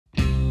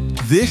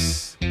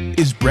This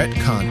is Brett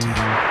Conti.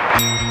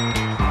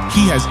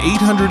 He has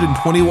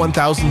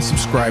 821,000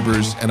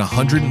 subscribers and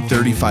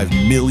 135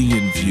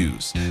 million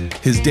views.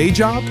 His day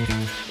job?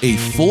 A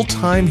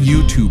full-time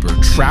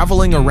YouTuber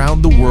traveling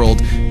around the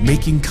world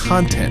making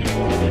content.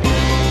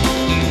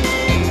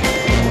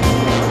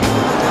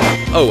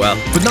 Oh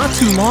well. But not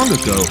too long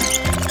ago,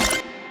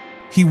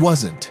 he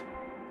wasn't.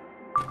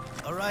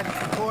 All right,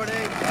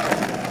 recording.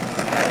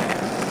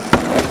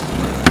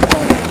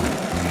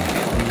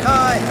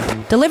 Hi.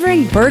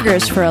 Delivering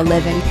burgers for a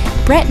living,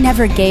 Brett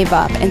never gave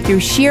up, and through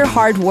sheer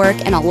hard work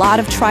and a lot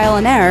of trial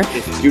and error,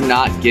 Do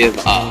not give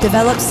up.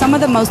 developed some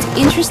of the most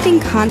interesting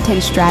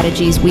content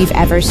strategies we've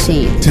ever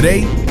seen.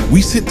 Today,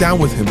 we sit down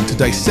with him to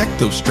dissect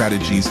those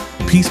strategies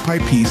piece by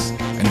piece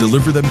and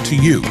deliver them to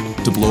you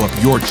to blow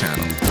up your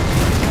channel.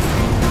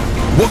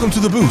 Welcome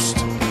to The Boost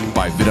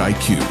by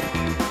vidIQ.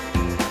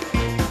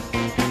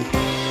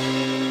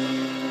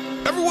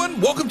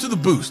 Everyone, welcome to The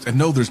Boost. And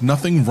no, there's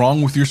nothing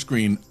wrong with your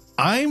screen.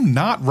 I'm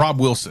not Rob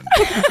Wilson.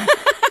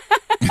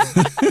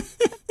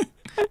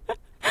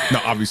 No,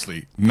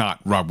 obviously not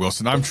Rob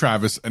Wilson. I'm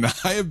Travis, and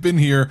I have been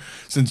here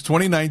since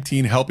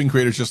 2019 helping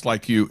creators just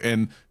like you.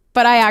 And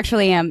But I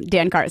actually am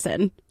Dan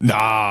Carson.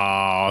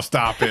 no,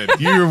 stop it.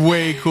 You're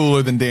way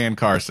cooler than Dan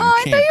Carson. Oh,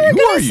 I Can't thought you be. were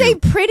Who are going to say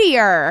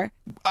prettier.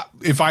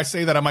 If I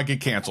say that, I might get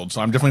canceled.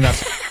 So I'm definitely not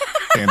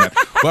saying that.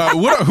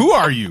 Well, who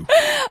are you?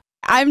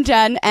 I'm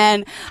Jen,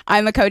 and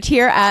I'm a coach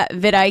here at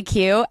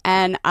vidIQ,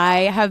 and I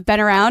have been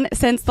around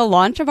since the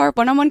launch of our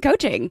one-on-one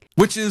coaching.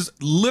 Which is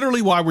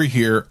literally why we're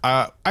here.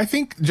 I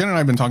think Jen and I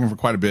have been talking for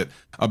quite a bit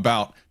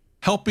about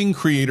helping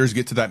creators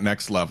get to that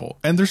next level.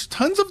 And there's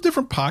tons of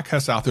different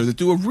podcasts out there that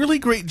do a really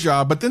great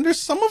job, but then there's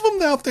some of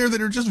them out there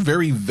that are just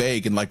very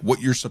vague in like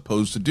what you're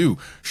supposed to do.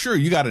 Sure,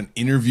 you got an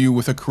interview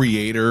with a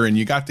creator and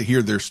you got to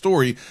hear their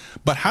story,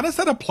 but how does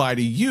that apply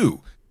to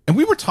you? And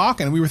we were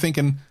talking and we were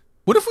thinking,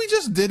 what if we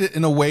just did it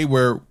in a way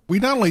where we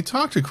not only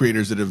talk to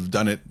creators that have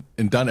done it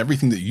and done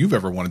everything that you've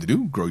ever wanted to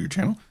do, grow your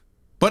channel,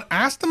 but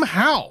ask them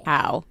how?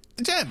 How?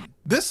 Jen,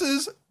 this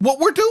is what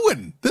we're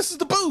doing. This is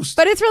the boost.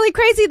 But it's really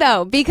crazy,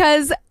 though,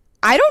 because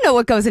I don't know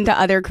what goes into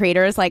other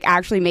creators, like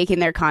actually making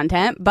their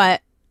content,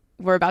 but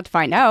we're about to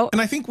find out. And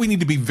I think we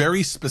need to be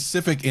very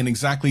specific in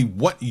exactly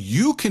what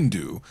you can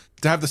do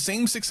to have the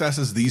same success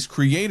as these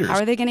creators. How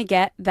are they going to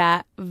get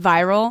that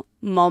viral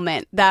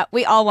moment that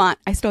we all want?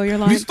 I stole your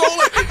line. You stole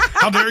it.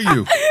 How dare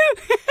you?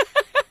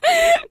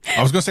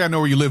 I was going to say I know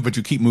where you live, but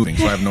you keep moving,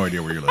 so I have no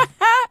idea where you live.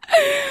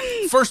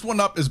 First one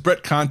up is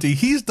Brett Conti.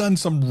 He's done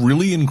some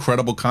really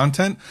incredible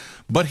content,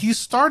 but he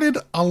started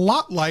a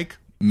lot like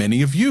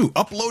many of you,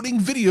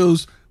 uploading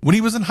videos when he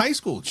was in high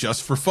school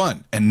just for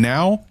fun. And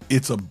now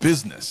it's a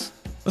business.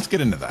 Let's get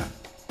into that.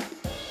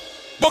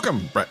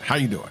 Welcome, Brett. How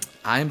you doing?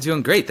 I'm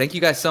doing great. Thank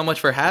you guys so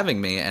much for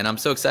having me, and I'm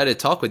so excited to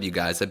talk with you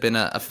guys. I've been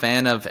a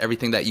fan of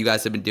everything that you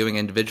guys have been doing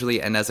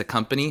individually and as a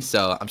company,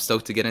 so I'm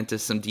stoked to get into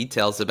some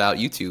details about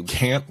YouTube.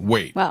 Can't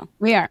wait. Well,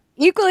 we are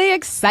equally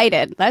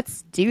excited.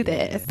 Let's do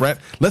this. Brett,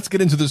 let's get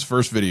into this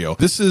first video.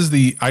 This is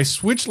the I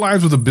Switched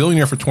Lives with a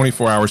Billionaire for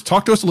 24 Hours.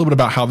 Talk to us a little bit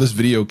about how this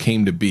video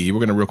came to be. We're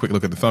going to real quick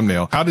look at the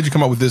thumbnail. How did you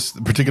come up with this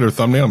particular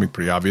thumbnail? I mean,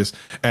 pretty obvious.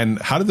 And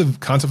how did the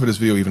concept of this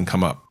video even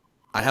come up?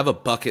 I have a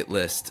bucket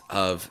list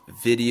of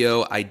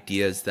video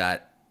ideas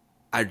that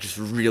I just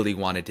really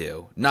want to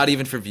do. Not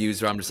even for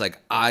views, where I'm just like,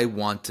 I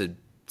want to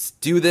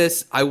do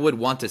this. I would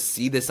want to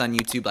see this on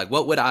YouTube. Like,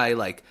 what would I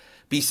like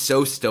be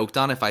so stoked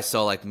on if I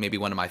saw like maybe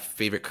one of my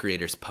favorite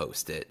creators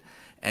post it?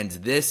 And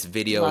this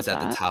video is at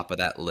the top of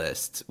that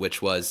list,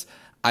 which was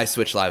I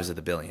Switched Lives with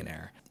a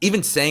Billionaire.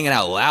 Even saying it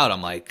out loud,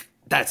 I'm like,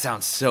 that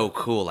sounds so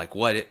cool. Like,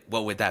 what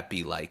would that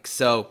be like?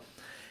 So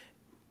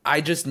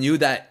I just knew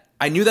that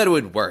it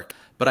would work.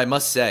 But I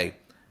must say,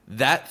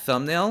 that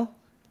thumbnail,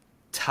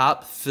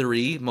 top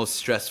 3 most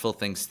stressful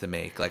things to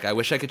make. Like, I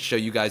wish I could show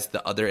you guys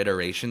the other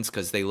iterations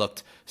because they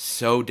looked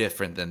so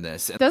different than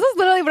this. This is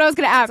literally what I was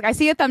going to ask. I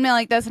see a thumbnail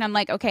like this and I'm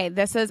like, okay,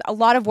 this is a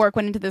lot of work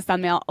went into this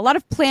thumbnail. A lot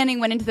of planning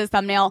went into this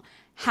thumbnail.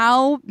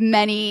 How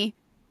many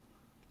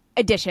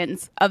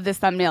editions of this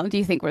thumbnail do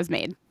you think was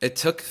made? It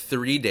took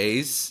 3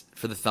 days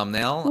for the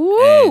thumbnail.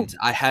 Ooh. And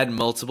I had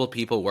multiple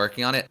people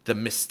working on it. The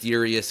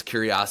mysterious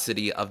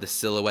curiosity of the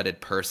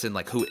silhouetted person,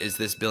 like, who is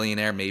this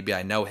billionaire? Maybe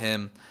I know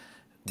him.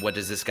 What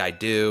does this guy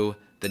do?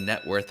 The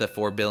net worth of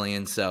 $4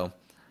 billion. So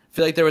I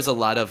feel like there was a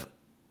lot of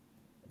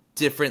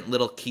different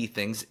little key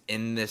things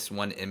in this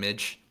one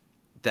image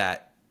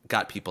that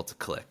got people to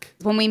click.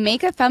 When we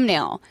make a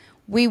thumbnail,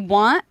 we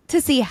want to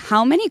see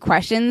how many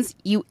questions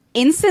you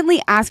instantly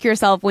ask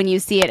yourself when you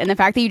see it. And the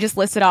fact that you just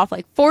listed off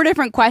like 4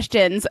 different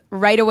questions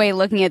right away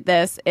looking at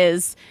this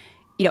is,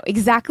 you know,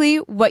 exactly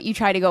what you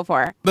try to go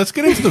for. Let's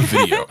get into the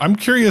video. I'm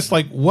curious,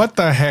 like, what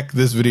the heck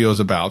this video is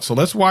about. So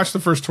let's watch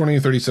the first 20 or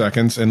 30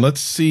 seconds and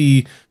let's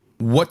see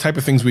what type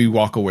of things we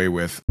walk away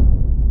with.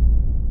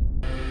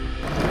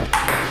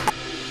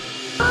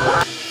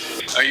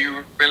 Are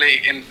you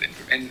really in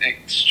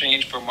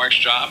exchange for Mark's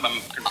job? I'm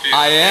confused.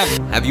 I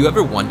am. Have you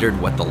ever wondered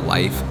what the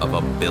life of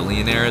a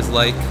billionaire is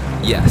like?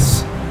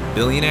 Yes,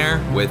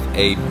 billionaire with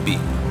a B.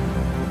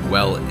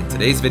 Well, in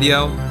today's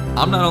video,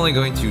 I'm not only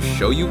going to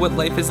show you what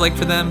life is like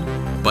for them,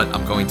 but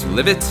I'm going to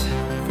live it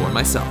for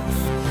myself.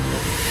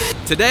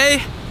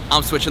 Today,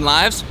 I'm switching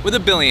lives with a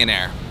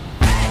billionaire.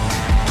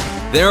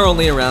 They're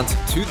only around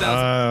 2,000.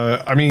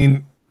 I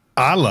mean,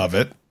 I love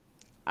it.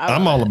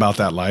 I'm all about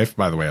that life.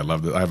 By the way, I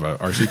love it. I have a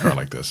RC car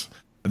like this.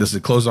 This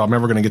is close. I'm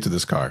never going to get to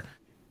this car.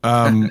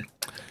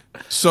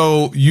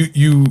 So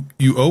you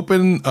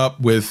open up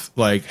with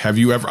like, have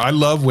you ever? I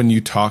love when you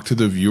talk to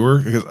the viewer,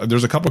 because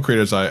there's a couple of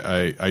creators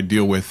I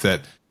deal with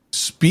that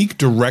speak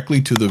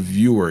directly to the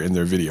viewer in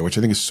their video, which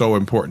I think is so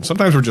important.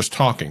 Sometimes we're just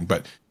talking,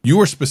 but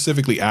you are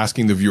specifically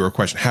asking the viewer a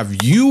question.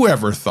 Have you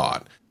ever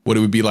thought what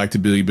it would be like to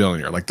be a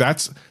billionaire? Like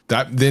that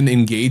then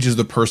engages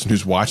the person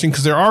who's watching,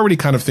 because they're already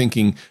kind of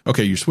thinking,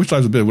 okay, you switch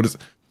lives a bit. What is?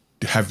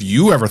 Have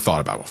you ever thought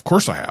about it? Of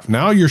course I have.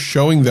 Now you're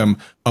showing them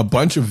a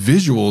bunch of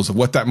visuals of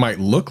what that might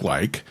look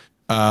like.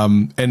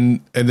 And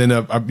then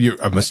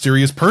a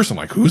mysterious person,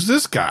 like, who's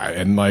this guy?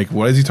 And like,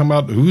 what is he talking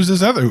about? Who's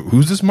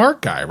this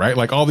Mark guy? Right?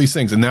 Like all these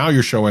things. And now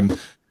you're showing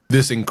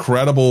this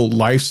incredible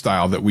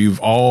lifestyle that we've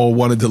all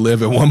wanted to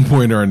live at one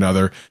point or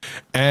another.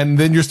 And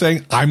then you're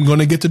saying, I'm going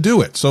to get to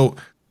do it. So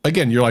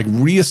again, you're like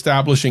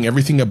reestablishing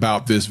everything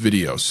about this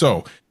video.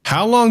 So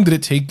how long did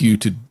it take you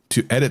to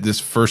edit this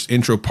first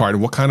intro part,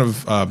 and what kind of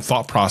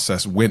thought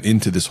process went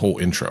into this whole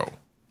intro?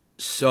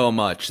 So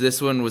much.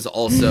 This one was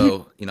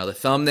also, the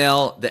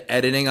thumbnail, the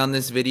editing on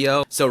this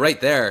video. So right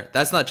there,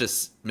 that's not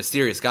just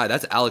mysterious guy.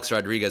 That's Alex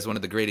Rodriguez, one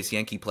of the greatest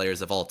Yankee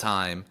players of all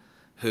time,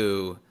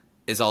 who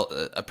is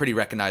a pretty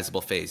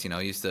recognizable face. He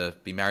used to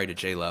be married to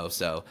J-Lo.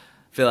 So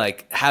I feel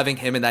like having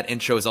him in that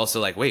intro is also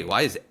like, wait,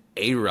 why is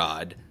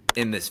A-Rod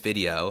in this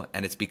video?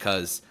 And it's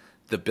because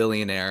the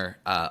billionaire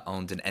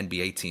owned an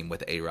NBA team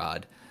with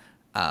A-Rod.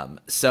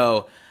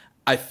 So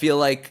I feel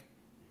like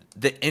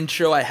the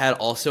intro, I had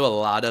also a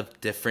lot of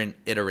different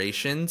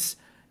iterations,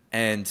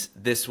 and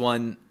this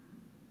one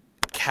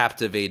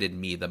captivated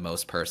me the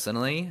most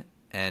personally.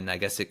 And I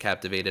guess it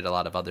captivated a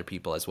lot of other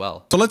people as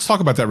well. So let's talk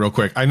about that real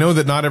quick. I know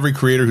that not every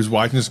creator who's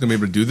watching this is going to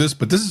be able to do this,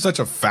 but this is such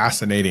a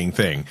fascinating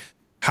thing.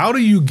 How do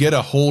you get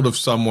a hold of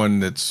someone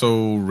that's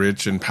so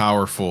rich and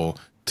powerful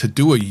to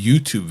do a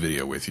YouTube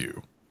video with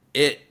you?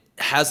 It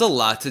has a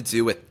lot to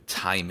do with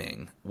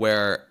timing,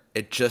 where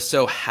it just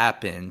so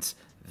happened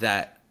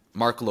that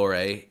Mark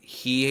Lorre,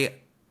 he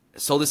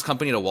sold his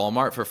company to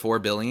Walmart for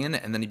 $4 billion,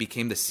 and then he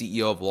became the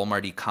CEO of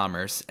Walmart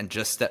e-commerce and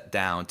just stepped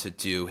down to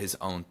do his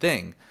own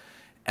thing.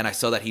 And I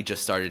saw that he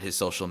just started his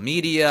social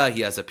media.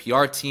 He has a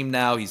PR team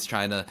now. He's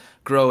trying to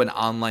grow an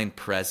online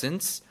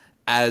presence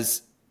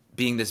as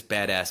being this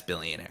badass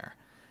billionaire.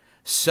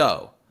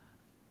 So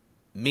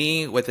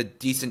me, with a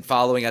decent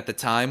following at the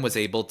time, was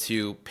able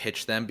to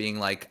pitch them being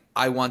like,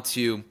 I want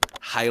to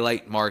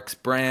highlight Mark's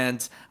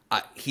brand.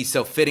 He's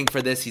so fitting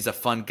for this. He's a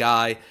fun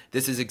guy.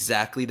 This is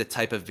exactly the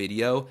type of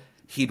video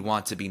he'd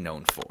want to be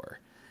known for.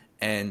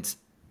 And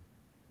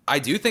I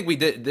do think we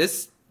did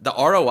this. The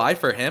ROI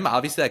for him,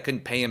 obviously I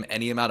couldn't pay him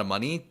any amount of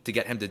money to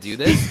get him to do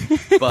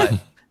this, but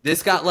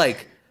this got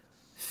like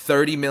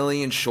 30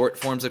 million short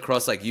forms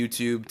across like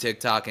YouTube,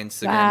 TikTok,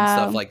 Instagram, and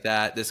stuff like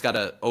that. This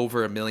got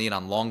over 1 million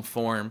on long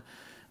form.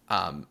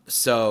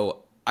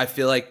 So I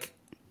feel like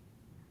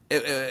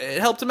it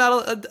helped him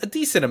out a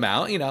decent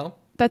amount,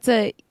 That's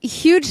a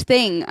huge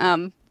thing.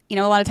 A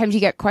lot of times you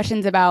get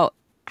questions about,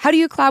 how do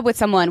you collab with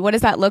someone? What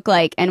does that look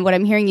like? And what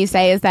I'm hearing you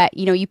say is that,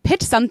 you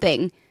pitch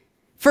something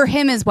for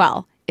him as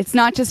well. It's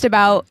not just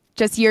about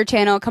just your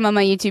channel, come on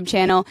my YouTube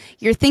channel.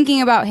 You're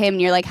thinking about him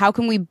and you're like, how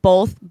can we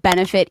both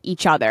benefit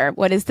each other?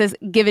 What is this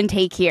give and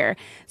take here?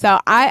 So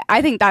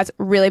I think that's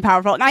really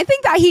powerful. And I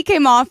think that he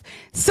came off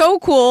so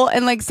cool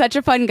and like such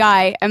a fun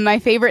guy. And my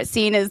favorite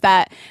scene is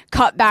that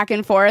cut back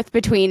and forth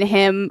between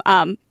him,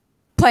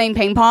 playing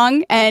ping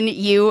pong and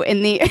you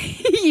in the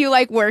you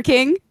like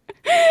working.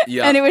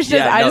 Yeah. And it was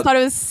just I just thought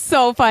it was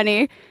so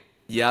funny.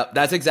 Yeah,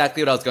 that's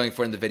exactly what I was going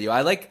for in the video.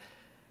 I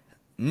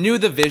knew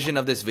the vision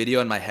of this video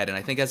in my head, and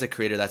I think as a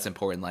creator that's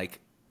important. Like,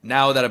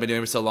 now that I've been doing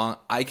it for so long,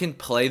 I can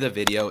play the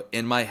video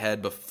in my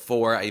head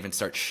before I even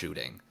start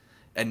shooting.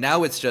 And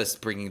now it's just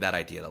bringing that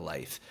idea to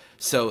life.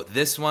 So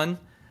this one,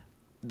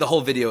 the whole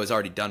video is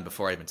already done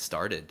before I even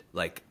started.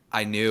 Like,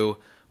 I knew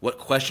what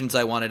questions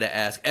I wanted to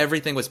ask.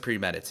 Everything was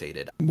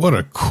premeditated. What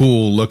a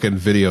cool looking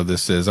video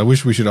this is. I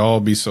wish we should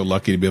all be so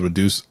lucky to be able to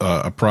do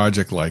a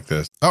project like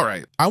this. All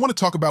right, I want to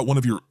talk about one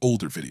of your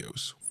older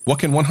videos. What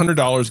can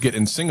 $100 get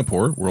in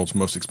Singapore, world's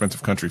most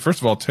expensive country?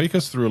 First of all, take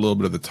us through a little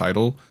bit of the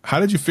title. How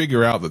did you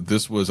figure out that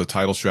this was a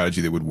title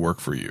strategy that would work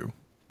for you?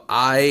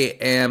 I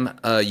am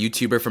a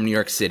YouTuber from New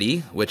York City,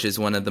 which is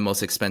one of the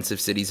most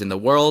expensive cities in the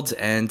world,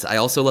 and I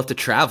also love to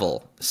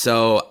travel.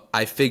 So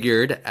I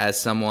figured, as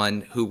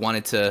someone who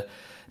wanted to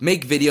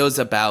make videos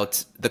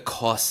about the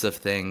costs of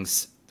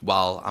things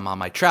while I'm on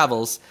my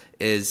travels,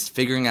 is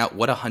figuring out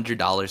what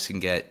 $100 can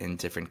get in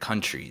different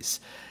countries,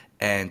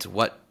 and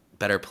what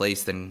better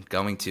place than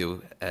going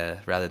to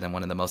rather than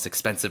one of the most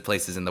expensive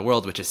places in the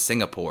world, which is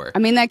Singapore. I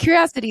mean, that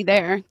curiosity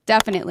there,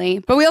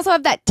 definitely. But we also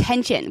have that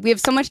tension. We have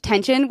so much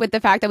tension with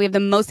the fact that we have the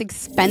most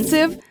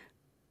expensive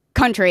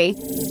country,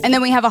 and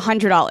then we have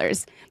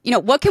 $100. You know,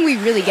 what can we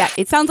really get?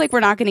 It sounds like we're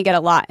not going to get a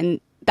lot, and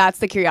that's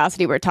the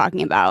curiosity we're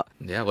talking about.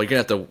 Yeah, well, you're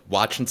going to have to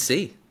watch and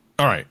see.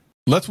 All right.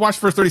 Let's watch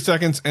for 30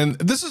 seconds. And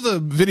this is a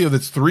video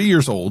that's 3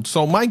 years old.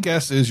 So my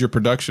guess is your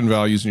production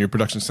values and your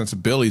production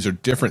sensibilities are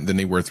different than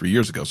they were 3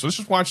 years ago. So let's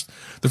just watch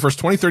the first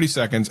 20, 30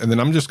 seconds. And then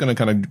I'm just going to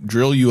kind of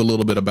drill you a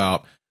little bit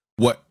about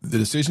what the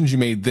decisions you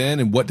made then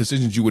and what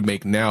decisions you would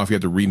make now if you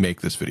had to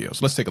remake this video. So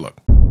let's take a look.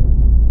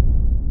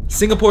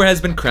 Singapore has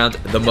been crowned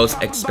the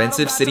most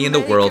expensive city in the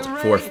world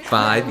for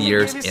 5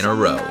 years in a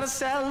row.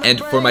 And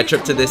for my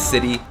trip to this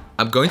city,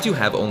 I'm going to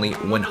have only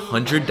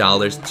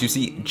 $100 to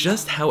see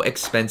just how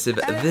expensive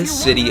this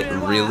city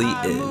really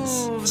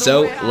is.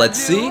 So let's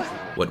see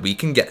what we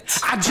can get.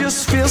 I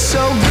just feel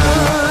so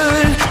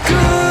good.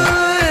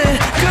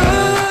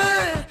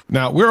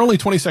 Now, we're only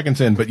 20 seconds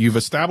in, but you've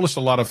established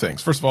a lot of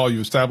things. First of all,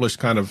 you've established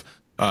kind of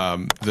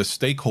the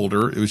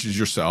stakeholder, which is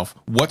yourself,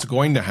 what's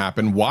going to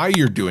happen, why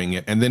you're doing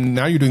it, and then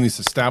now you're doing this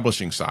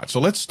establishing side. So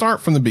let's start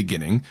from the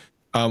beginning.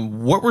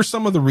 What were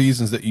some of the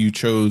reasons that you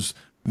chose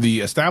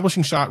the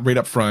establishing shot right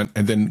up front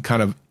and then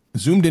kind of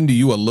zoomed into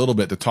you a little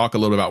bit to talk a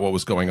little bit about what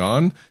was going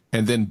on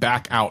and then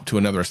back out to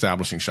another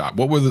establishing shot?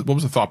 What was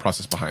the thought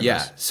process behind this?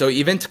 Yeah, so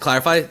even to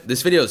clarify,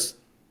 this video is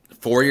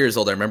 4 years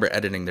old. I remember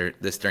editing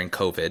this during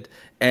COVID.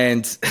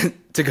 And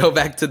to go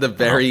back to the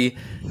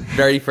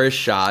very first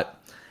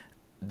shot,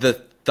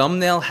 the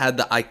thumbnail had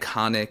the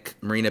iconic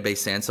Marina Bay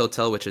Sands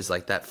Hotel, which is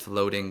like that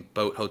floating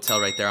boat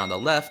hotel right there on the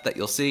left that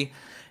you'll see.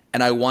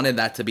 And I wanted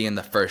that to be in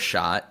the first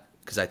shot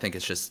because I think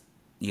it's just,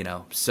 you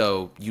know,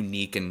 so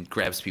unique and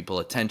grabs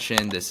people's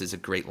attention. This is a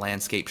great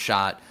landscape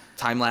shot.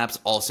 Time-lapse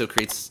also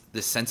creates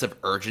this sense of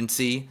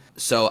urgency.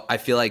 So I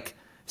feel like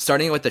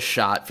starting with the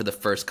shot for the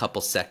first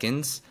couple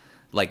seconds,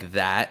 like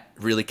that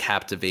really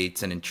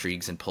captivates and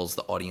intrigues and pulls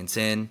the audience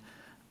in.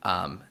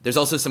 There's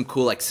also some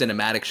cool like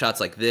cinematic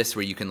shots like this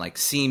where you can like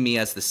see me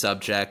as the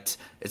subject.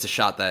 It's a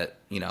shot that,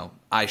 you know,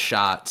 I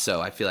shot. So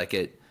I feel like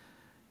it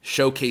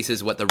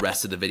showcases what the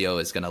rest of the video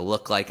is going to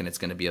look like, and it's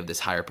going to be of this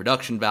higher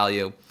production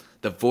value.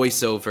 The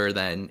voiceover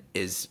then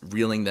is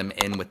reeling them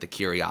in with the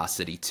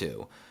curiosity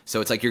too. So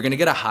it's like you're going to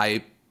get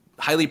a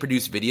highly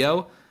produced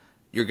video.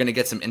 You're going to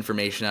get some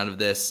information out of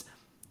this.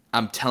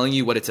 I'm telling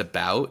you what it's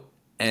about,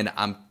 and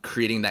I'm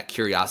creating that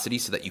curiosity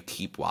so that you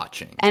keep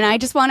watching. And I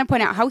just want to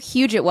point out how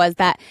huge it was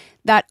that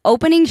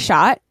opening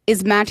shot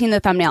is matching the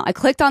thumbnail. I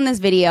clicked on this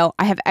video.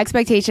 I have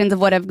expectations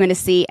of what I'm going to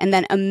see, and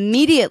then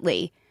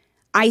immediately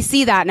I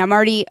see that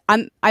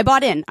and I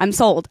bought in. I'm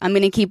sold. I'm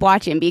going to keep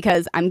watching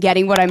because I'm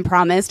getting what I'm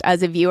promised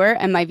as a viewer,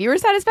 and my viewer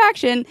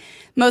satisfaction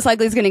most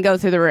likely is going to go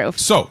through the roof.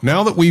 So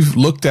now that we've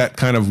looked at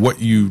kind of what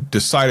you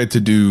decided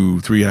to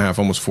do 3.5,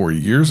 almost 4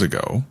 years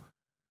ago,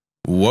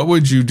 what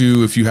would you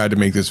do if you had to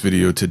make this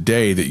video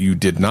today that you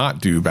did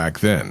not do back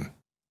then?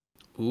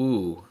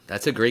 Ooh,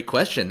 that's a great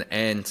question.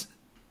 And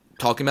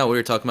talking about what we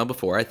were talking about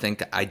before, I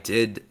think I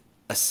did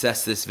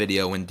assess this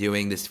video when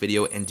doing this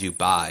video in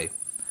Dubai,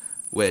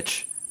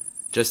 which,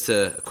 just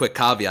a quick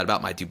caveat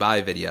about my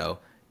Dubai video,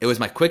 it was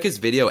my quickest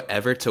video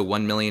ever to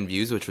 1 million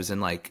views, which was in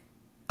like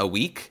a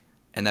week.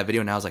 And that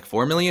video now is like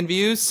 4 million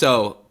views.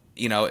 So,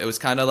 you know, it was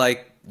kind of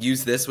like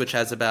use this, which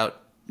has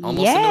about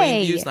almost a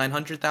million views,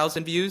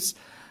 900,000 views,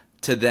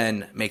 to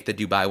then make the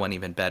Dubai one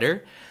even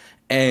better.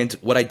 And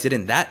what I did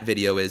in that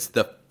video is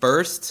the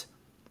first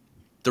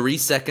 3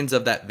 seconds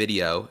of that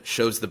video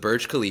shows the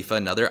Burj Khalifa,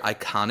 another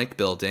iconic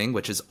building,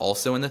 which is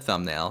also in the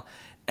thumbnail.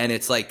 And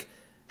it's like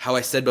how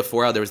I said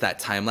before, how there was that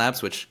time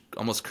lapse, which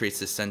almost creates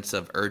this sense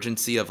of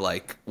urgency of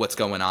like what's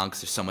going on,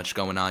 because there's so much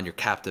going on, you're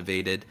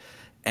captivated.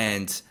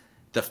 And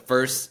the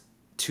first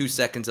 2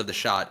 seconds of the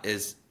shot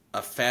is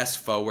a fast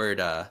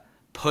forward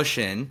push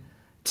in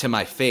to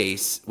my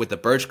face with the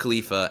Burj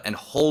Khalifa and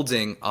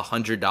holding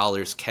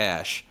 $100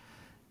 cash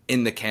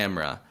in the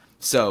camera.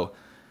 So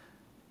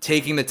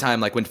taking the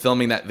time, like when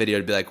filming that video,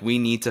 to be like, we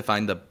need to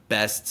find the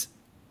best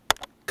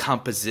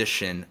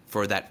composition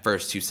for that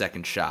first 2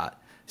 second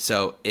shot.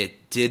 So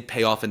it did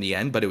pay off in the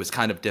end, but it was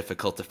kind of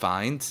difficult to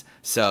find.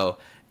 So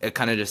it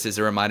kind of just is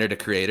a reminder to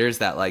creators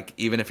that like,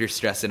 even if you're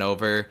stressing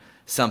over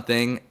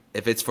something,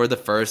 if it's for the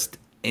first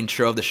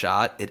intro of the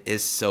shot, it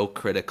is so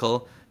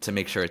critical to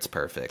make sure it's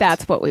perfect.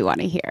 That's what we want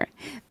to hear.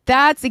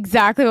 That's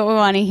exactly what we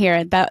want to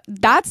hear.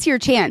 That's your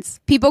chance.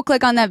 People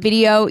click on that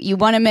video. You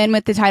want them in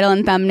with the title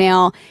and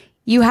thumbnail.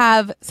 You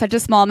have such a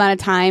small amount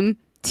of time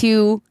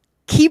to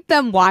keep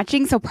them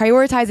watching. So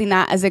prioritizing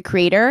that as a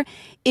creator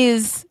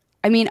is,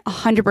 I mean,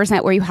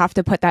 100% where you have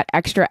to put that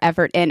extra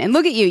effort in. And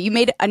look at you. You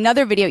made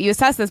another video. You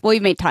assessed this. Well,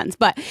 you've made tons,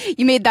 but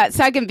you made that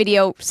second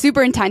video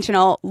super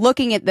intentional,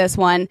 looking at this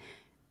one,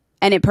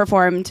 and it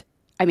performed,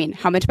 I mean,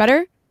 how much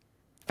better?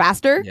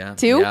 Faster,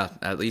 too? Yeah,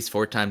 at least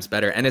 4 times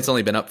better. And it's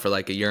only been up for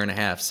like a year and a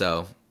half,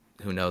 so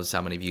who knows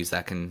how many views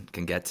that can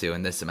get to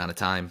in this amount of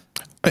time.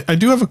 I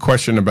do have a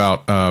question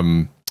about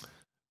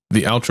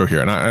the outro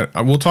here, and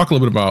I will talk a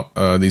little bit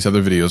about these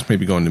other videos,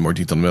 maybe go into more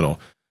detail in the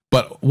middle.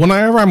 But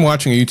whenever I'm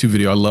watching a YouTube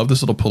video, I love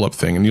this little pull-up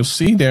thing, and you'll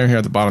see down here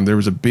at the bottom, there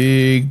was a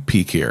big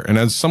peak here. And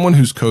as someone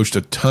who's coached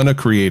a ton of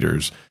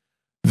creators,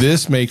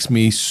 This makes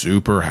me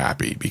super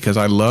happy because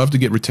I love to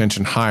get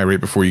retention high right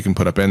before you can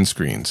put up end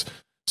screens.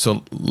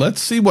 So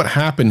let's see what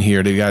happened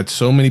here. They got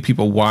so many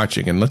people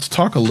watching, and let's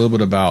talk a little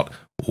bit about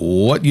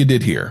what you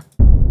did here.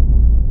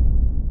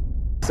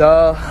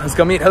 So let's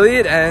go meet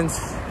Khalid and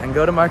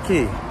go to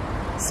Marquee.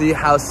 See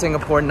how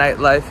Singapore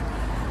nightlife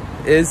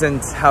is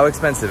and how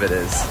expensive it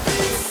is.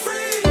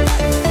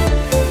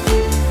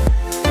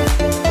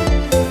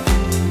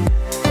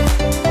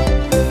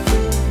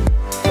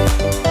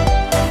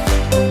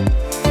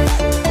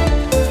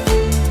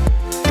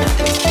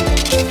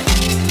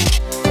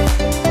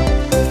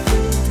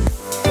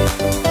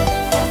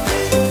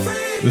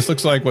 This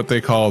looks like what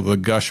they call the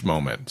GUSH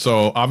moment.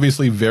 So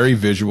obviously very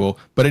visual,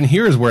 but in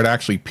here is where it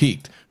actually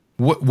peaked.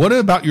 What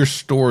about your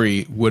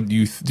story do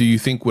you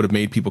think would have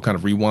made people kind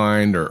of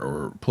rewind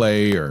or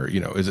play, or, you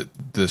know, is it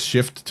the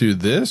shift to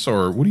this,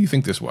 or what do you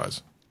think this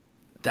was?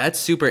 That's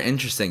super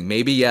interesting.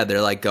 Maybe, yeah,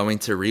 they're like going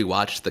to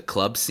rewatch the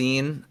club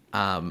scene.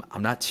 I'm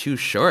not too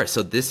sure.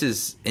 So this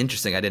is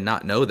interesting. I did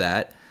not know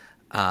that.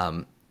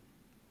 I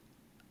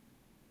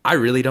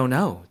really don't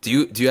know.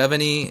 Do you have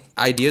any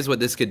ideas what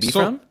this could be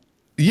from?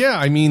 Yeah,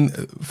 I mean,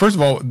 first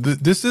of all,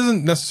 this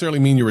doesn't necessarily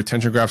mean your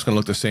retention graph's going to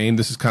look the same.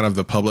 This is kind of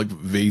the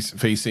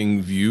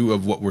public-facing view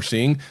of what we're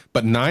seeing.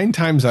 But 9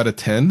 times out of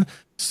 10,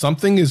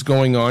 something is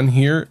going on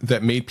here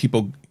that made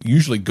people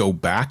usually go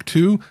back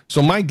to.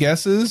 So my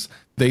guess is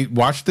they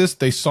watched this,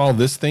 they saw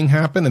this thing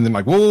happen, and then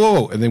like, whoa,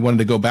 whoa, whoa, and they wanted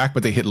to go back,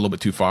 but they hit a little bit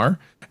too far.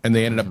 And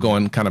they ended up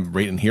going kind of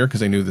right in here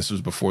because they knew this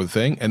was before the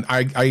thing. And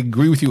I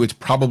agree with you. It's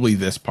probably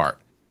this part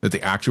that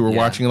they actually were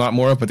watching a lot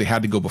more of, but they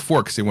had to go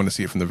before because they wanted to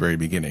see it from the very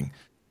beginning.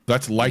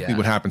 That's likely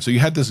what happened. So you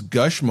had this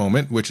GUSH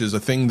moment, which is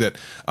a thing that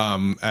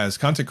as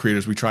content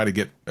creators, we try to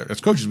get, as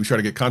coaches, we try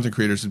to get content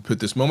creators to put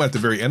this moment at the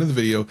very end of the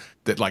video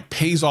that like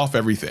pays off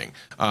everything.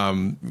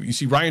 You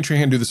see Ryan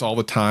Trahan do this all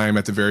the time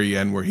at the very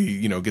end where he,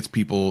 you know, gets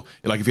people,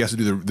 like if he has to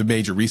do the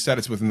major reset,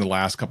 it's within the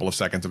last couple of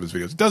seconds of his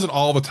videos. It does it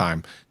all the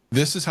time.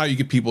 This is how you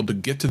get people to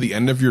get to the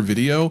end of your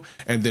video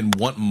and then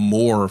want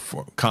more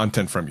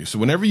content from you. So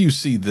whenever you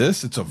see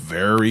this, it's a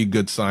very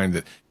good sign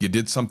that you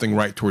did something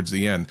right towards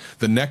the end.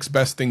 The next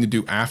best thing to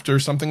do after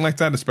something like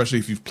that, especially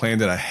if you've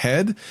planned it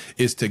ahead,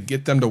 is to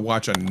get them to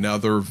watch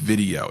another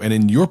video. And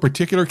in your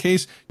particular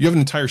case, you have an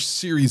entire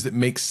series that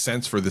makes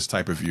sense for this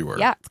type of viewer.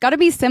 Yeah, it's got to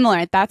be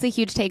similar. That's a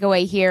huge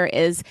takeaway here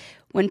is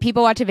when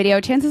people watch a video,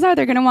 chances are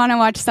they're going to want to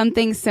watch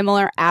something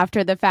similar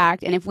after the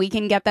fact. And if we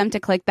can get them to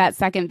click that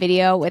second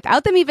video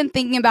without them even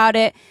thinking about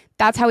it,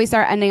 that's how we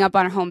start ending up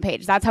on our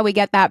homepage. That's how we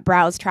get that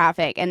browse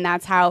traffic. And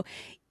that's how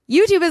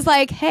YouTube is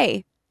like,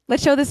 hey,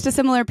 let's show this to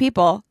similar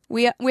people.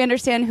 We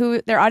understand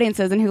who their audience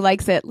is and who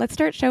likes it. Let's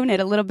start showing it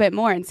a little bit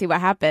more and see what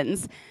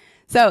happens.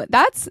 So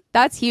that's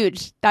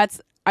huge.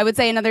 That's, I would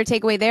say, another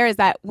takeaway there is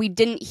that we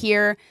didn't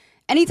hear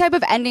any type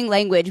of ending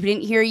language. We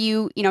didn't hear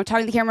you, talking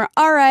to the camera.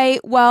 All right,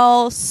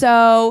 well,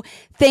 so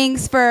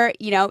thanks for,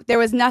 there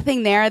was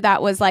nothing there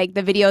that was like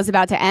the video is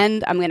about to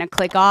end. I'm going to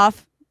click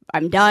off.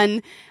 I'm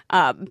done.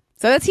 So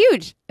that's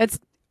huge. It's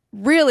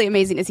really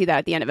amazing to see that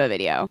at the end of a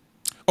video.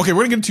 Okay, we're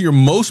going to get into your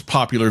most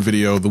popular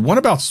video, the one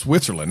about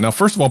Switzerland. Now,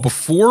 first of all,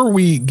 before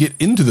we get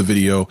into the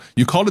video,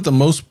 you called it the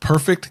most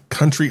perfect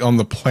country on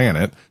the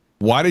planet.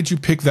 Why did you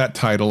pick that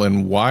title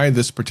and why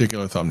this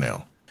particular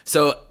thumbnail?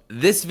 So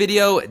this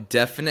video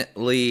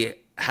definitely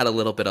had a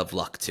little bit of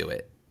luck to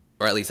it,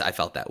 or at least I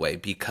felt that way,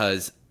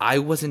 because I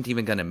wasn't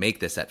even going to make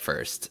this at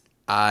first.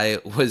 I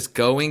was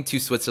going to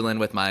Switzerland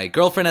with my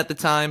girlfriend at the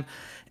time,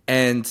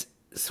 and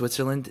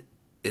Switzerland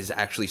is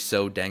actually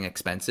so dang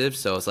expensive.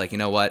 So I was like, you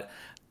know what?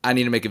 I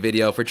need to make a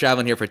video. If we're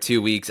traveling here for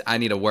 2 weeks, I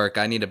need to work.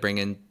 I need to bring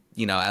in,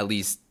 at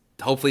least,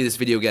 hopefully this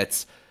video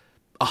gets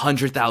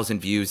 100,000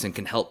 views and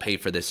can help pay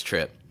for this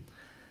trip.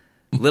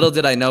 Little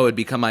did I know it would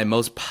become my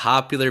most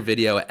popular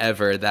video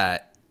ever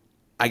that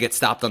I get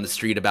stopped on the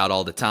street about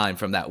all the time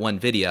from that one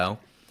video.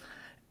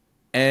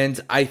 And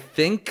I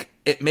think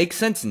it makes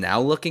sense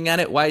now looking at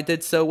it why it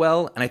did so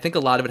well. And I think a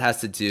lot of it has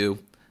to do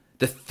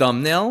the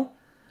thumbnail.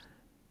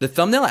 The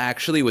thumbnail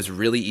actually was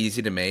really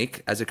easy to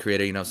make as a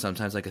creator.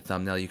 Sometimes like a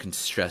thumbnail you can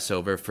stress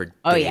over for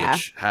days. Yeah.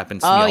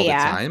 Happens to me all the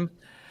time.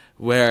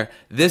 Where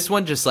this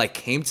one just like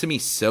came to me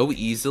so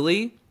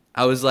easily.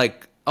 I was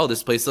like, oh,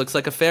 this place looks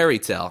like a fairy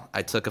tale.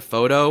 I took a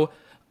photo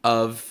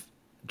of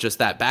just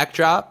that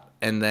backdrop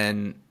and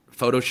then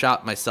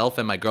photoshopped myself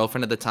and my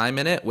girlfriend at the time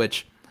in it,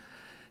 which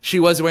she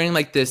was wearing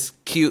like this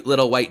cute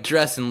little white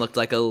dress and looked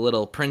like a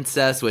little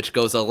princess, which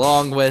goes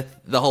along with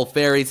the whole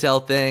fairy tale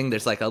thing.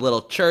 There's like a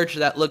little church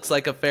that looks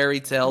like a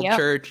fairy tale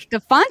church. The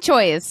font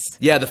choice.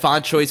 Yeah, the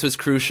font choice was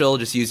crucial.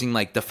 Just using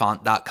like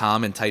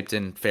thefont.com and typed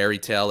in fairy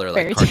tale or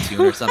like cartoon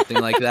or something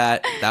like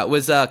that. That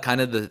was kind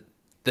of the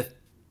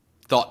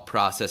thought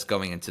process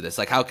going into this.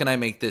 Like, how can I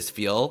make this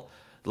feel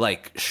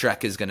like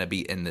Shrek is going to be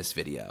in this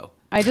video?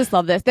 I just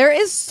love this. There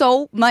is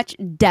so much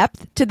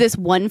depth to this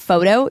one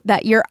photo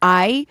that your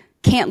eye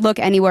can't look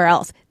anywhere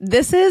else.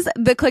 This is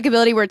the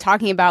clickability we're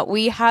talking about.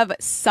 We have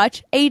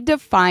such a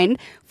defined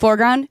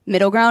foreground,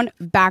 middle ground,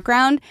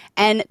 background,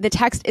 and the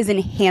text is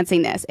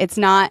enhancing this. It's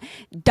not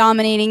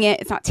dominating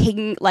it. It's not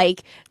taking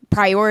like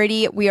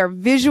priority. We are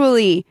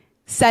visually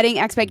setting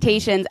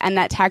expectations, and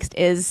that text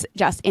is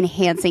just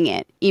enhancing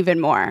it even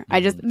more.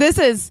 This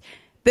is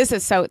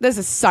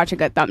such a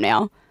good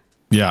thumbnail.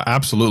 Yeah,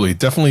 absolutely.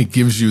 Definitely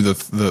gives you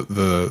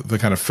the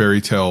kind of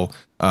fairy tale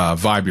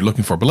vibe you're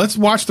looking for. But let's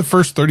watch the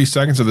first 30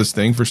 seconds of this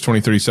thing, first 20,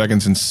 30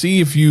 seconds, and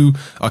see if you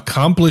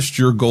accomplished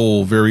your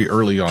goal very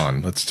early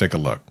on. Let's take a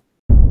look.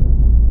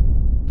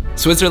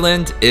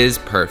 Switzerland is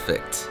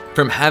perfect.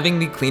 From having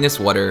the cleanest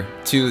water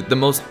to the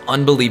most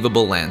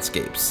unbelievable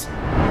landscapes.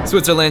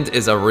 Switzerland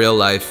is a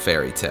real-life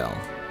fairy tale.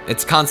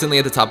 It's constantly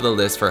at the top of the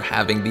list for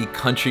having the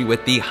country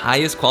with the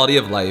highest quality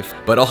of life,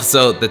 but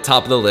also the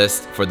top of the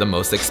list for the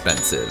most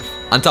expensive.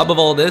 On top of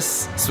all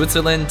this,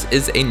 Switzerland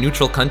is a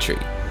neutral country.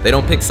 They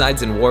don't pick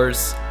sides in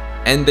wars,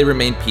 and they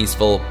remain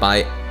peaceful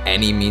by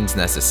any means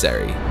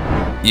necessary,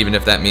 even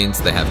if that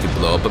means they have to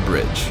blow up a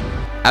bridge.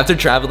 After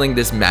traveling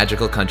this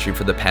magical country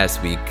for the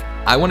past week,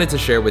 I wanted to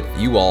share with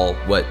you all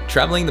what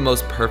traveling the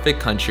most perfect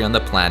country on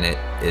the planet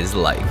is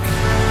like.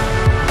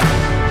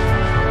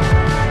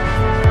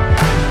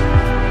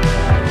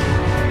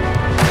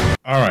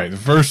 All right, the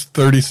first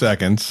 30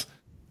 seconds,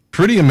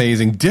 pretty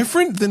amazing.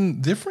 Different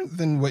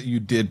than what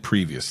you did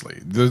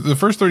previously. The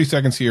first 30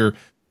 seconds here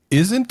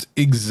isn't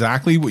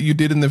exactly what you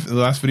did in the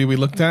last video we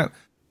looked at,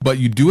 but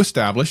you do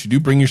establish, you do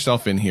bring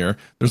yourself in here.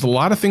 There's a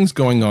lot of things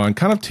going on.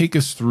 Kind of take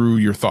us through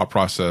your thought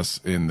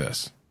process in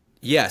this.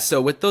 Yeah,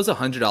 so with those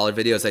 $100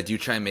 videos, I do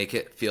try and make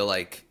it feel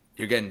like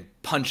you're getting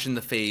punched in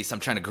the face. I'm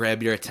trying to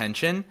grab your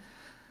attention.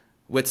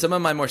 With some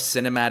of my more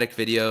cinematic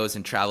videos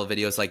and travel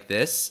videos like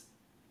this,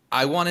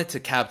 I wanted to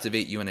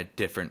captivate you in a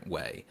different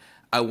way.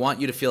 I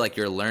want you to feel like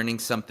you're learning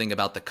something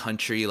about the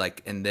country.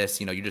 Like in this,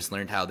 you know, you just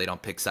learned how they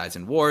don't pick sides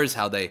in wars,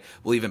 how they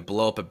will even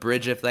blow up a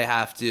bridge if they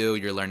have to.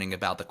 You're learning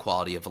about the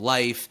quality of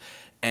life,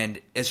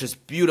 and it's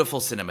just beautiful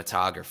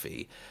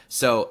cinematography.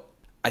 So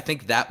I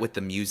think that with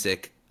the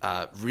music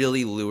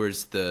really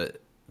lures the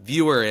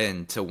viewer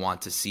in to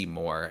want to see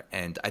more.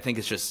 And I think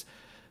it's just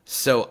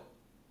so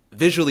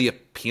visually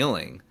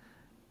appealing,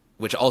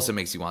 which also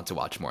makes you want to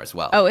watch more as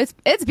well. Oh,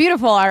 it's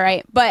beautiful, all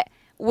right. But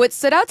what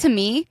stood out to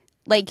me,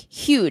 like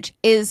huge,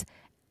 is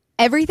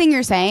everything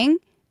you're saying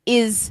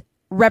is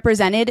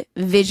represented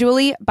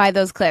visually by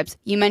those clips.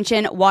 You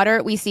mention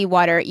water, we see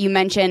water. You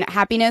mention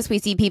happiness, we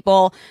see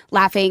people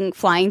laughing,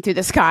 flying through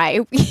the sky.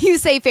 You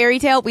say fairy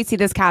tale, we see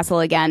this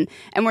castle again.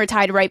 And we're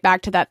tied right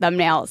back to that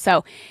thumbnail.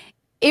 So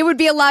it would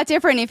be a lot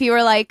different if you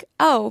were like,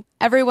 oh,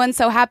 everyone's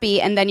so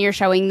happy, and then you're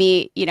showing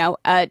me, you know,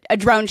 a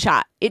drone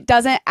shot. It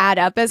doesn't add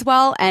up as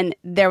well, and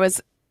there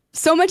was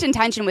so much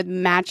intention with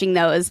matching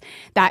those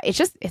that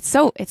it's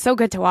so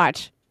good to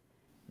watch.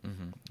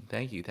 Mm-hmm.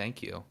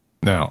 Thank you.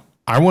 Now,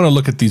 I want to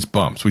look at these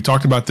bumps. We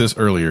talked about this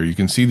earlier. You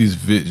can see these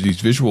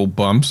visual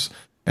bumps,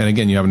 and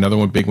again, you have another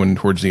one, big one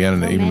towards the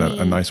end, and even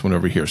a nice one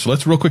over here. So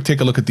let's real quick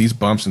take a look at these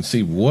bumps and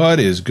see what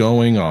is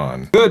going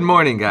on. Good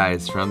morning,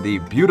 guys, from the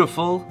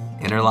beautiful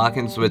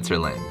Interlaken,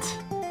 Switzerland.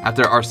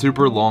 After our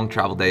super long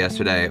travel day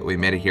yesterday, we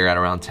made it here at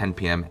around 10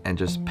 p.m. and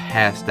just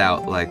passed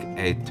out like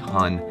a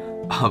ton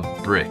of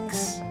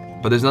bricks.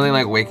 But there's nothing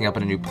like waking up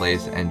in a new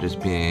place and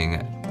just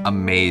being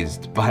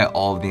amazed by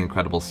all of the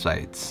incredible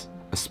sights,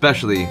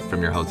 especially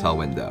from your hotel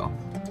window.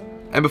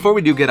 And before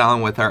we do get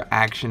on with our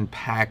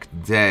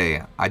action-packed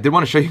day, I did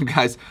want to show you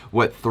guys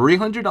what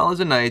 $300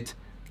 a night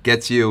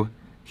gets you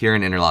here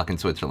in Interlaken,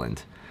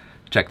 Switzerland.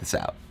 Check this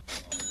out.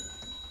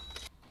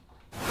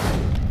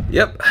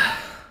 Yep,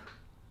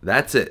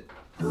 that's it.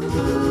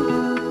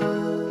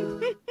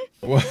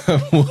 What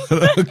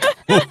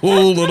a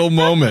cool little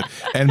moment.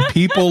 And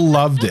people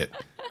loved it.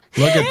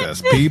 Look at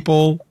this.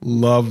 People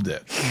loved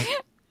it.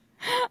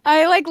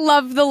 I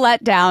love the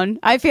letdown.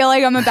 I feel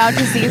like I'm about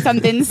to see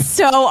something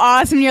so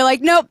awesome. You're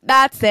like, nope,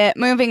 that's it.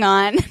 Moving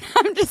on.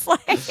 I'm just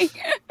like...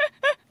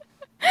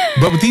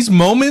 But with these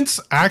moments,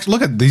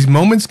 look at these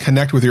moments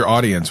connect with your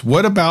audience.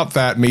 What about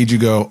that made you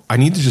go, I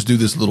need to just do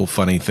this little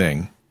funny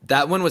thing?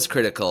 That one was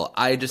critical.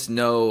 I just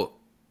know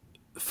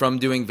from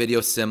doing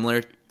videos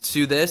similar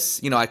to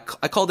this, you know, I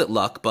called it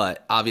luck,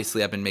 but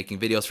obviously I've been making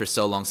videos for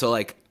so long. So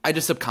like, I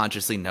just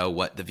subconsciously know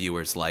what the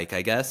viewers like,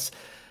 I guess,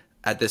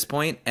 at this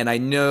point. And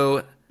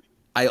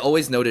I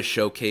always know to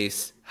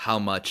showcase how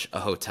much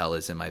a hotel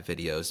is in my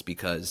videos,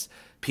 because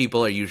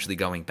people are usually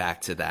going back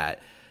to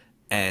that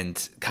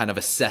and kind of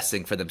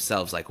assessing for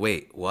themselves, like,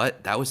 wait,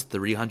 what? That was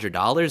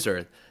 $300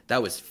 or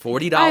that was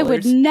 $40? I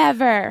would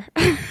never.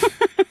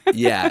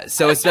 Yeah,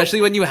 so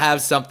especially when you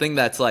have something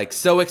that's like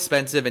so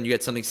expensive and you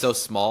get something so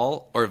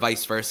small, or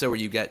vice versa, where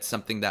you get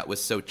something that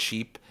was so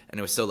cheap and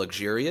it was so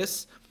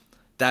luxurious,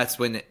 that's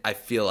when I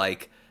feel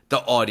like the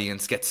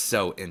audience gets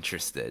so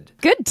interested.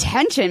 Good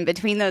tension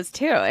between those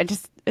two.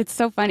 It's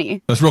so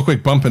funny. Let's real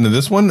quick bump into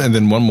this one and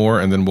then one more,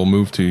 and then we'll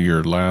move to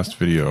your last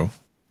video.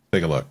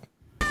 Take a look.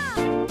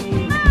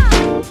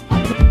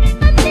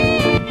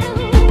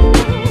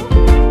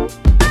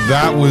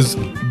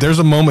 There's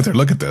a moment there.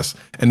 Look at this.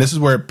 And this is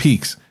where it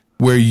peaks,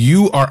 where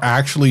you are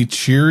actually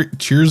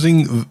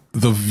cheersing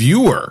the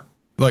viewer.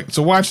 Like,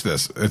 so watch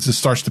this. It just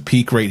starts to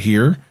peak right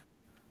here.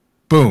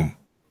 Boom.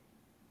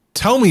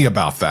 Tell me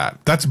about that.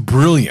 That's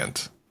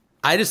brilliant.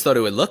 I just thought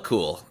it would look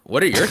cool.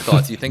 What are your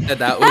thoughts? You think that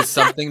that was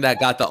something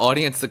that got the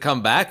audience to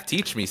come back?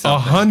 Teach me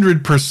something.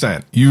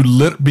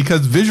 100%.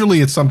 Because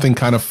visually it's something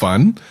kind of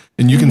fun,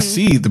 and you can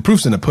see the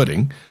proof's in the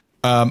pudding.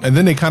 And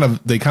then they kind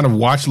of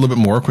watched a little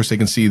bit more. Of course, they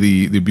can see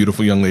the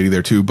beautiful young lady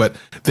there too. But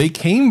they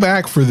came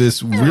back for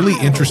this really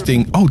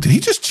interesting. Oh, did he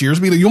just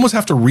cheers me? You almost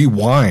have to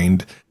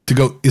rewind to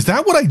go. Is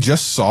that what I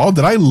just saw?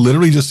 Did I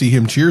literally just see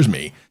him cheers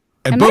me?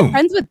 And Am boom. I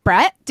friends with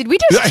Brett? Did we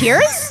just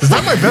cheers? Is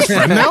that my best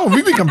friend now? Have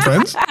we become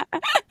friends?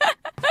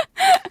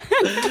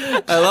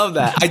 I love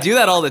that. I do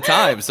that all the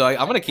time, so I'm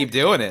going to keep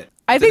doing it.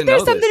 I think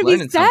there's something to be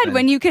said something.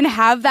 when you can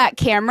have that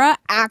camera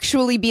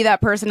actually be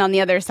that person on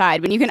the other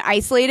side. When you can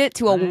isolate it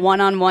to a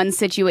one-on-one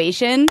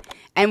situation,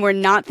 and we're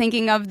not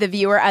thinking of the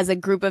viewer as a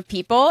group of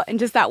people and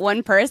just that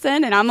one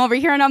person. And I'm over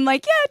here and I'm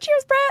like, yeah,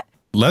 cheers, Brett.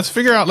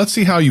 Let's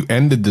see how you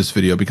ended this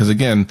video, because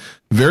again,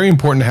 very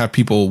important to have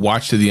people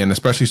watch to the end,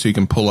 especially so you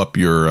can pull up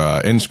your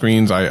end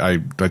screens. I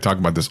talk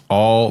about this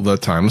all the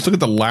time. Let's look at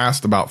the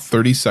last about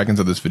 30 seconds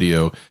of this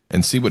video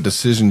and see what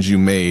decisions you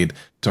made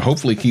to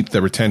hopefully keep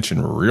the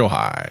retention real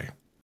high.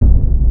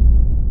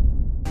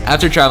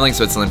 After traveling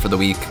Switzerland for the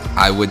week,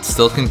 I would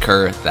still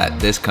concur that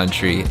this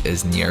country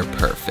is near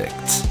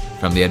perfect.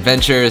 From the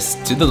adventures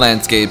to the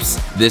landscapes,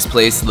 this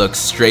place looks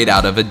straight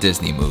out of a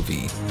Disney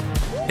movie.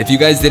 If you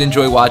guys did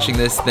enjoy watching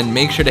this, then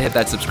make sure to hit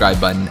that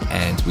subscribe button,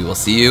 and we will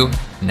see you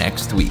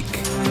next week.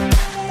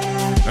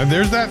 And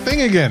there's that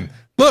thing again.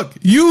 Look,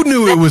 you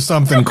knew it was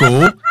something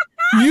cool.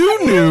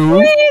 You knew.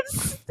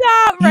 Please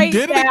stop right You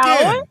did it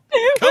now. again.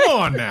 Come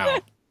on now.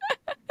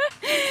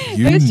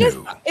 You It's knew. just,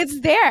 it's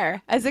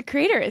there. As a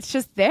creator, it's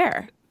just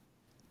there.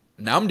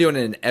 Now I'm doing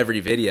it in every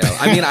video.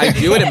 I mean, I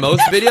do it in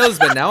most videos,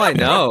 but now I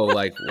know,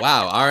 like,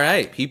 wow, all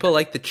right. People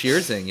like the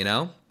cheersing, you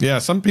know? Yeah,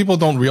 some people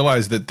don't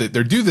realize that they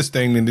do this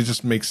thing and it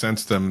just makes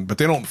sense to them, but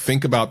they don't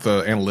think about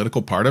the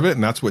analytical part of it.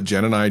 And that's what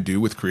Jen and I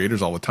do with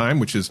creators all the time,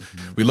 which is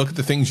we look at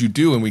the things you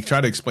do and we try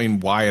to explain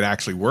why it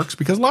actually works,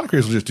 because a lot of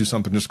creators will just do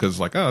something just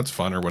because like, oh, it's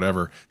fun or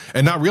whatever,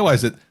 and not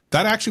realize that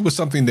that actually was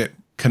something that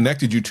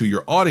connected you to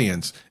your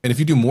audience. And if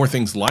you do more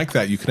things like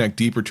that, you connect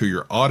deeper to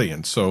your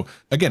audience. So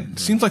again, it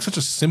seems like such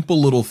a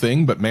simple little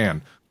thing, but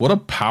man, what a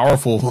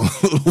powerful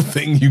little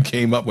thing you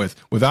came up with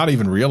without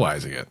even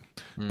realizing it.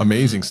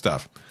 Amazing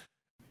stuff.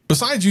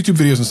 Besides YouTube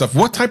videos and stuff,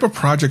 what type of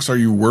projects are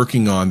you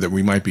working on that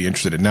we might be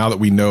interested in now that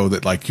we know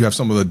that like you have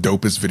some of the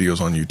dopest videos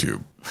on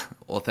YouTube?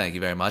 Well, thank you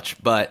very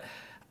much. But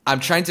I'm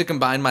trying to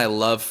combine my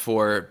love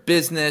for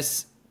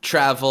business,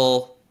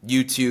 travel,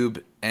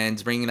 YouTube,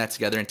 and bringing that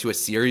together into a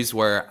series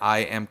where I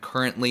am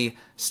currently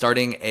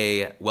starting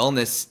a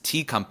wellness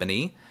tea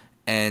company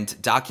and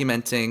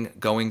documenting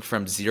going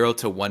from $0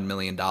 to $1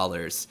 million.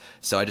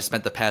 So I just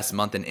spent the past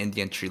month in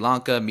India and Sri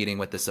Lanka meeting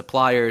with the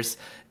suppliers,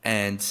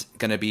 and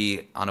going to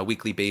be on a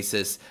weekly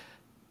basis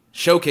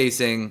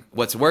showcasing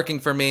what's working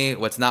for me,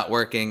 what's not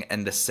working,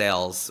 and the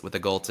sales, with a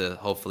goal to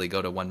hopefully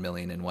go to 1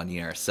 million in 1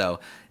 year. So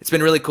it's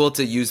been really cool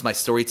to use my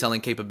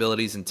storytelling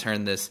capabilities and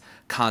turn this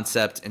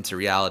concept into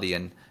reality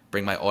and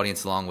bring my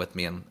audience along with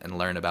me and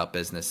learn about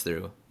business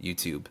through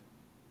YouTube.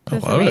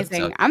 That's love it.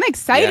 amazing. So, I'm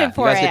excited yeah,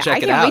 for you guys it. should check I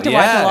it can't wait out. to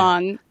watch Yeah.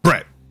 along.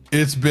 Brett,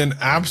 it's been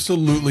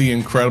absolutely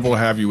incredible to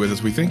have you with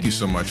us. We thank you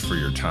so much for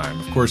your time.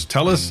 Of course,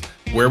 tell us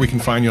where we can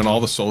find you on all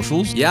the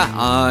socials. Yeah,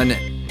 on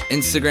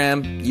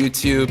Instagram,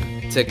 YouTube,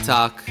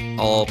 TikTok,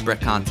 all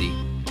Brett Conti.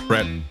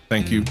 Brett,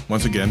 thank you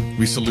once again.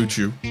 We salute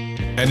you.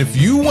 And if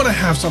you want to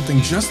have something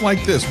just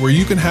like this, where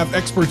you can have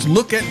experts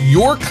look at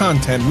your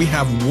content, we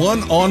have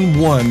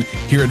one-on-one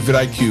here at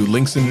vidIQ.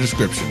 Links in the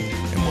description,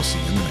 and we'll see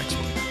you